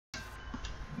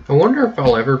I wonder if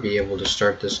I'll ever be able to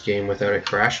start this game without it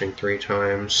crashing 3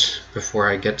 times before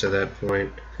I get to that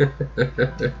point.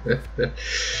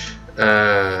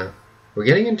 We're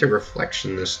getting into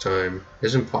reflection this time.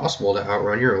 It's impossible to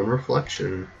outrun your own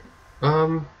reflection.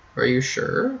 Are you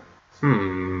sure?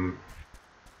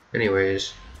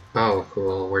 Anyways. Oh,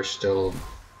 cool. We're still...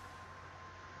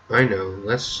 I know.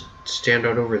 Let's stand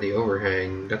out over the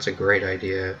overhang. That's a great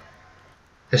idea.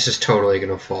 This is totally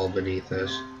gonna fall beneath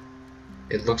us.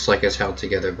 It looks like it's held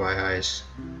together by ice.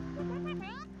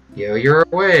 Yo, you're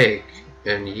awake!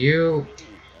 And you...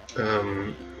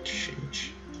 sheesh.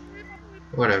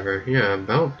 Whatever. Yeah,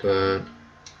 about that.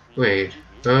 Wait.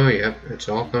 Oh, yep. It's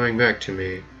all coming back to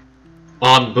me.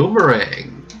 On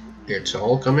Boomerang! It's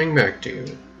all coming back to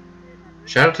you.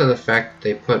 Shout out to the fact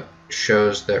they put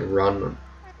shows that run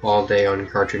all day on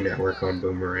Cartoon Network on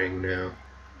Boomerang now.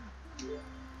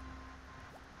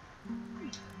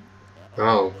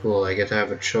 Oh, cool, I get to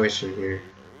have a choice in here.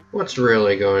 What's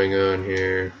really going on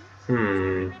here?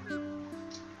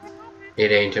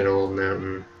 It ain't an old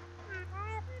mountain.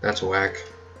 That's whack.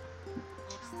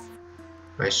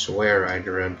 I swear I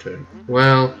dreamt it.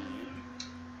 Well,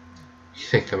 you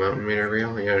think the mountain made it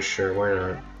real? Yeah, sure, why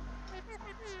not?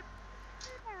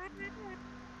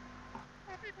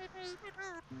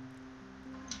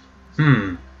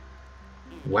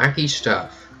 Wacky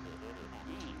stuff.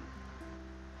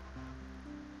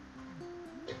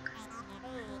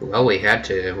 Well, we had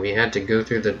to go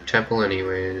through the temple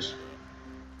anyways.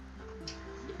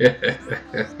 You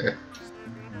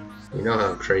know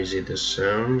how crazy this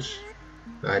sounds.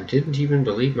 I didn't even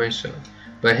believe myself.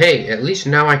 But hey, at least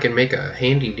now I can make a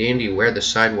handy-dandy where the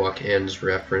sidewalk ends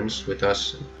reference with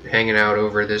us hanging out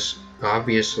over this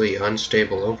obviously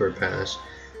unstable overpass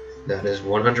that is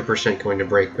 100% going to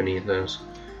break beneath us.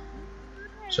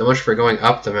 So much for going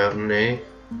up the mountain, eh?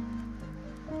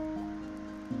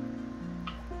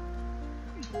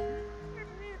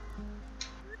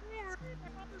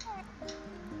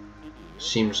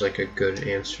 Seems like a good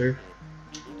answer.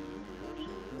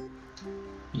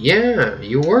 Yeah,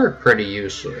 you were pretty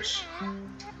useless.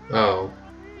 Oh.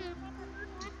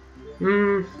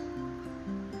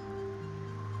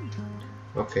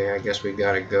 Okay, I guess we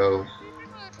gotta go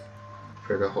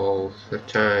for the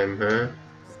time, huh?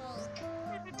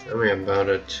 Tell me about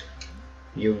it.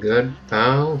 You good,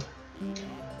 pal?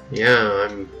 Yeah,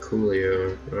 I'm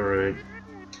coolio. Alright.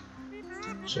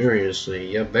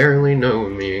 Seriously, you barely know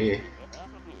me.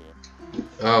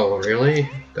 Oh, really?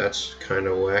 That's kind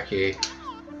of wacky.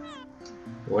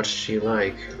 What's she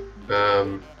like?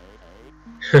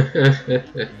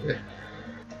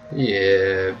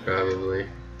 Yeah, probably.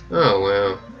 Oh,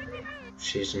 wow.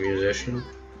 She's a musician.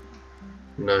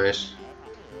 Nice.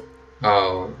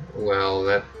 Oh, well,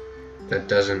 that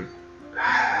doesn't...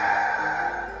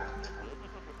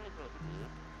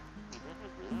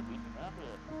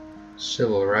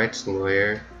 Civil rights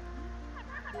lawyer.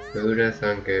 Who'da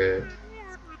thunk it?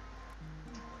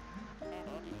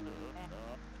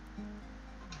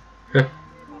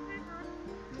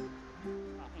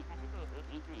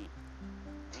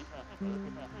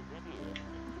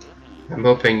 I'm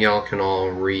hoping y'all can all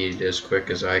read as quick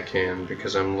as I can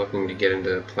because I'm looking to get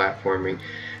into platforming.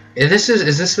 Is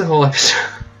this the whole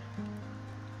episode?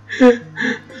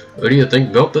 What do you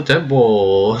think built the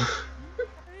temple?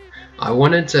 I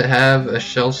wanted to have a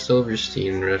Shel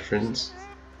Silverstein reference.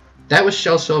 That was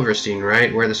Shel Silverstein,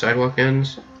 right? Where the sidewalk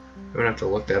ends? I'm gonna have to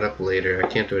look that up later. I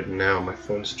can't do it now. My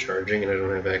phone's charging and I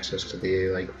don't have access to the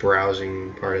like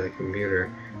browsing part of the computer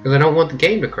because I don't want the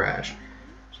game to crash.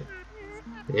 So,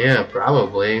 yeah,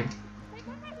 probably.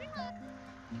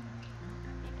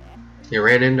 You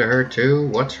ran into her too?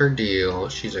 What's her deal?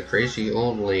 She's a crazy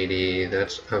old lady.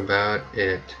 That's about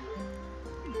it.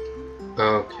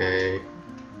 Okay.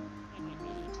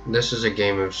 This is a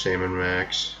game of Sam and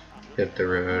Max. Hit the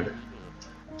road.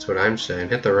 That's what I'm saying.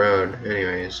 Hit the road.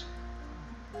 Anyways.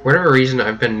 For whatever reason,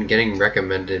 I've been getting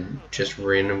recommended just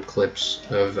random clips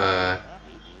of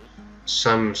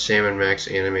some Sam and Max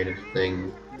animated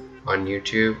thing on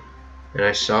YouTube. And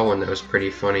I saw one that was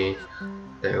pretty funny.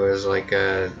 That was like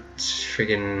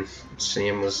freaking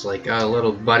Sam was like, "Oh,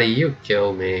 little buddy, you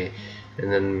kill me,"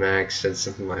 and then Max said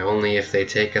something like, "Only if they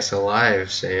take us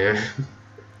alive, Sam."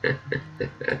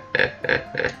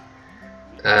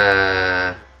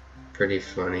 Pretty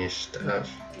funny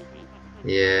stuff.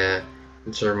 Yeah,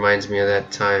 this reminds me of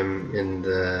that time in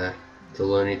the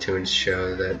Looney Tunes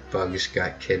show that Bugs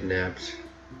got kidnapped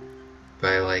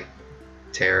by like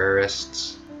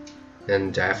terrorists.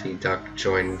 And Daffy Duck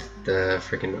joined the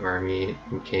freaking army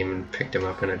and came and picked him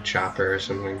up in a chopper or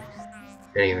something.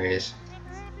 Anyways.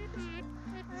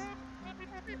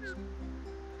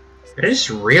 I just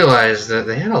realized that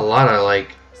they had a lot of,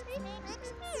 like,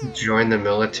 join the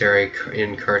military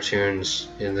in cartoons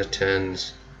in the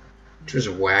 10s, which was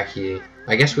wacky.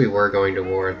 I guess we were going to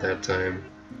war at that time.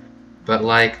 But,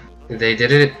 like, they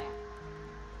did it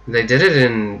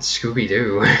in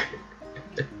Scooby-Doo.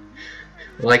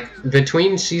 Like,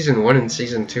 between season 1 and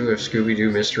season 2 of Scooby-Doo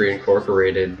Mystery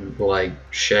Incorporated, like,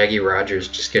 Shaggy Rogers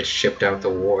just gets shipped out to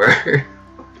war.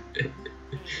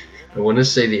 I want to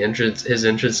say his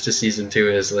entrance to season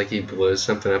 2 is like he blows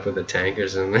something up with a tank or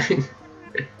something.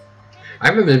 I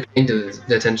haven't been paying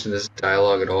attention to this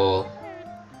dialogue at all.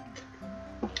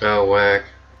 Oh, whack.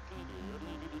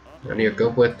 I need to go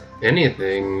with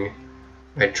anything.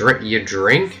 You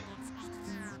drink?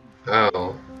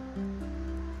 Oh.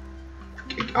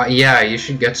 Yeah, you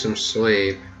should get some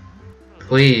sleep.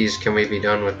 Please, can we be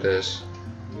done with this?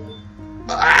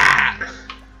 Ah!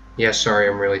 Yeah, sorry,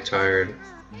 I'm really tired.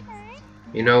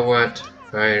 You know what?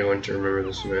 I want to remember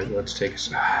this event. Let's take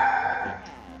a...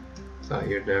 Thought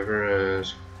you'd never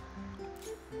ask.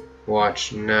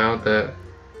 Watch, now that...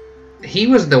 He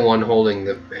was the one holding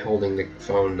the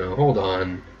phone, though. Hold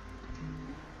on.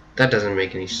 That doesn't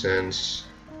make any sense.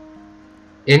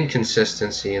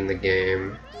 Inconsistency in the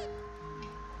game.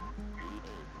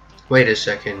 Wait a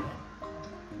second.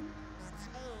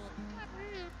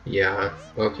 Yeah,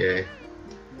 okay.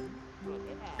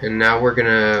 And now we're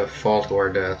gonna fall to our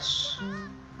deaths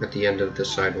at the end of the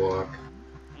sidewalk.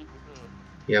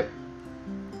 Yep.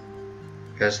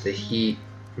 As the heat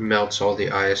melts all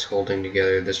the ice holding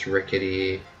together this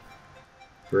rickety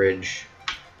bridge.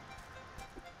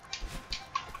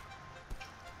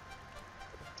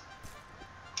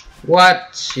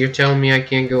 What? You're telling me I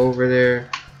can't go over there?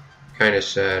 Kinda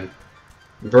sad.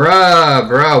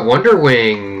 Bruh, Wonder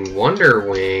Wing.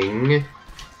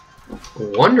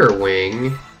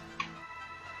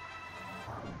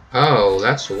 Oh,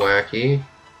 that's wacky.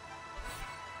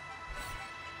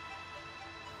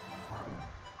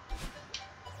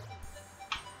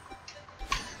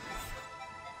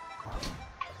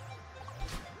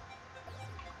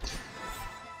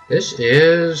 This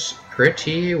is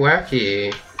pretty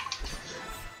wacky.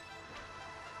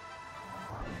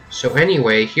 So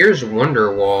anyway, here's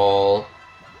Wonderwall.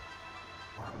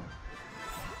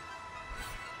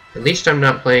 At least I'm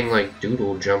not playing like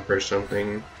Doodle Jump or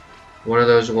something. One of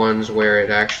those ones where it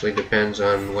actually depends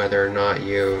on whether or not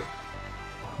you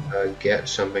get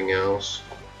something else.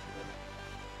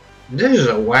 This is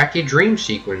a wacky dream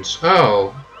sequence.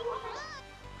 Oh.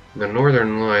 The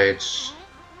Northern Lights.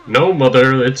 No,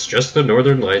 Mother, it's just the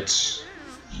Northern Lights.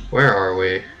 Where are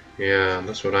we? Yeah,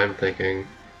 that's what I'm thinking.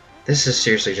 This is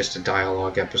seriously just a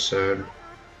dialogue episode.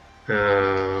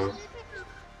 You're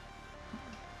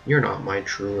not my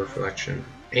true reflection.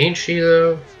 Ain't she,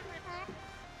 though?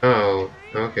 Oh,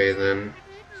 okay then.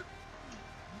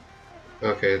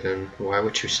 Okay then, why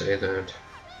would you say that?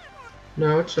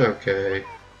 No, it's okay.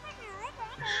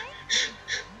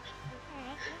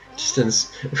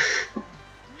 Just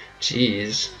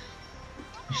Jeez.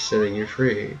 You're setting you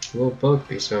free. We'll both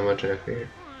be so much happier.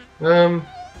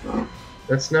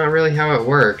 That's not really how it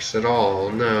works at all.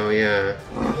 No, yeah.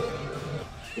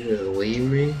 You just leave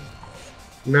me?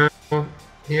 No.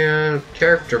 Yeah,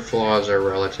 character flaws are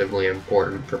relatively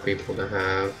important for people to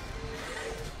have.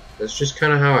 That's just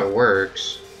kind of how it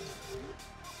works.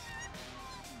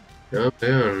 Calm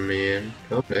down, man.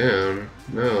 Calm down.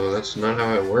 No, that's not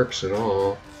how it works at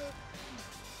all.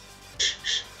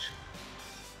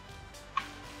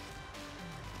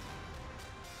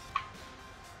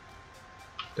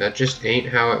 That just ain't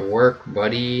how it work,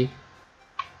 buddy.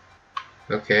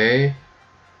 Okay?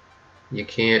 You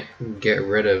can't get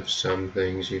rid of some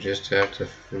things, you just have to,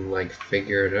 like,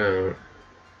 figure it out.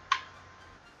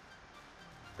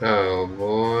 Oh,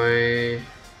 boy.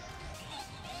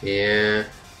 Yeah.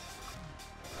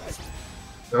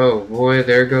 Oh, boy,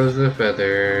 there goes the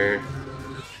feather.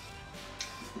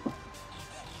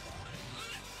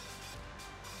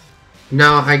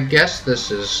 Now, I guess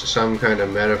this is some kind of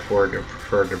metaphor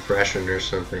for depression or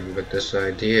something, but this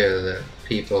idea that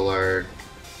people are,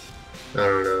 I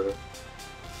don't know.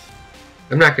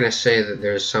 I'm not going to say that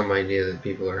there's some idea that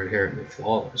people are inherently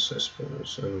flawless, I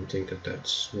suppose. I don't think that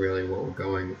that's really what we're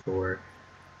going for.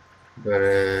 But,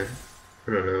 I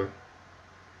don't know.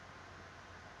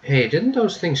 Hey, didn't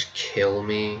those things kill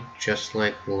me just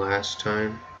like last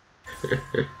time?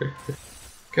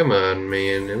 Come on,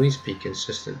 man, at least be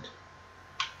consistent.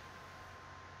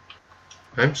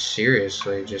 I'm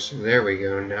seriously just... There we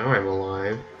go, now I'm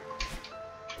alive.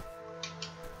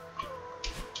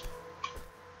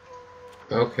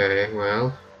 Okay,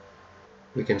 well...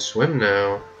 We can swim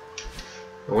now.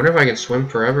 I wonder if I can swim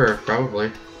forever,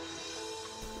 probably.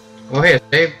 Oh hey, a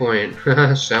save point.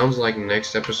 Sounds like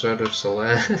next episode of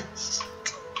Celeste.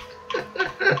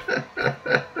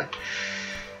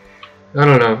 I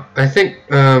don't know. I think,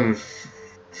 I'm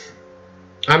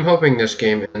hoping this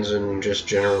game ends in just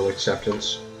general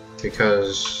acceptance,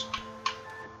 because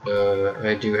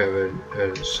I do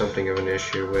have something of an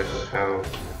issue with how...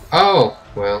 Oh!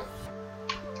 Well,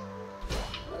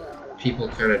 people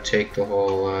kind of take the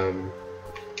whole,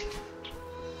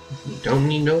 don't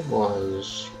need no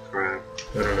laws crap.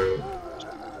 I don't know.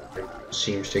 It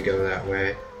seems to go that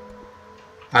way.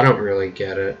 I don't really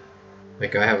get it.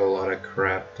 Like, I have a lot of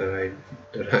crap that I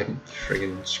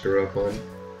friggin' screw up on.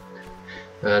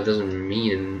 It doesn't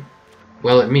mean...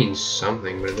 Well, it means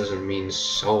something, but it doesn't mean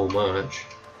so much.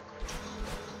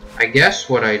 I guess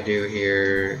what I do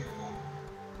here...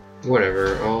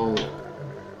 Whatever, I'll...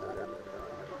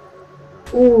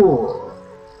 Ooh.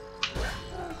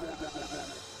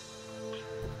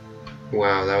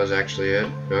 Wow, that was actually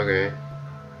it? Okay.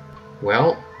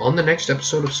 Well, on the next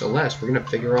episode of Celeste, we're gonna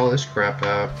figure all this crap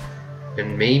out.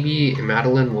 And maybe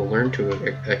Madeline will learn to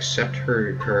accept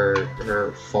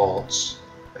her faults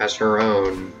as her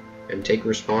own and take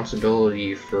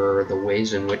responsibility for the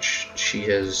ways in which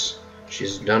she's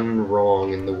done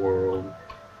wrong in the world.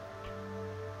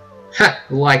 Ha!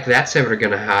 Like that's ever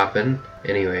gonna happen.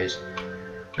 Anyways,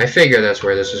 I figure that's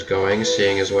where this is going,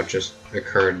 seeing as what just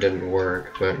occurred didn't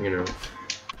work, but you know,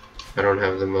 I don't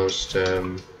have the most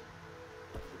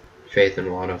faith in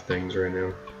a lot of things right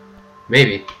now.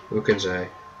 Maybe, who can say?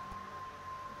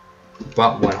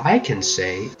 But what I can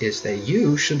say is that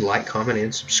you should like, comment,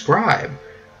 and subscribe,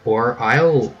 or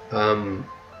I'll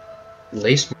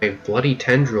lace my bloody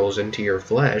tendrils into your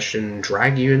flesh and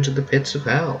drag you into the pits of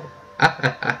hell.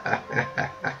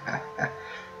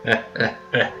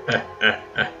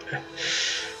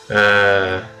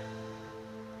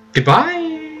 Goodbye!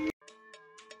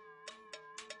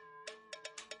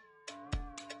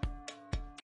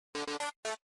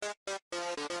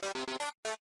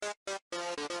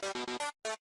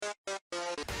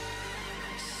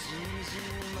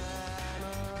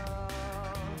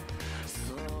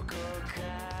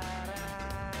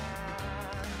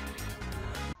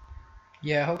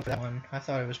 Yeah, I hope that one. I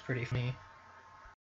thought it was pretty funny.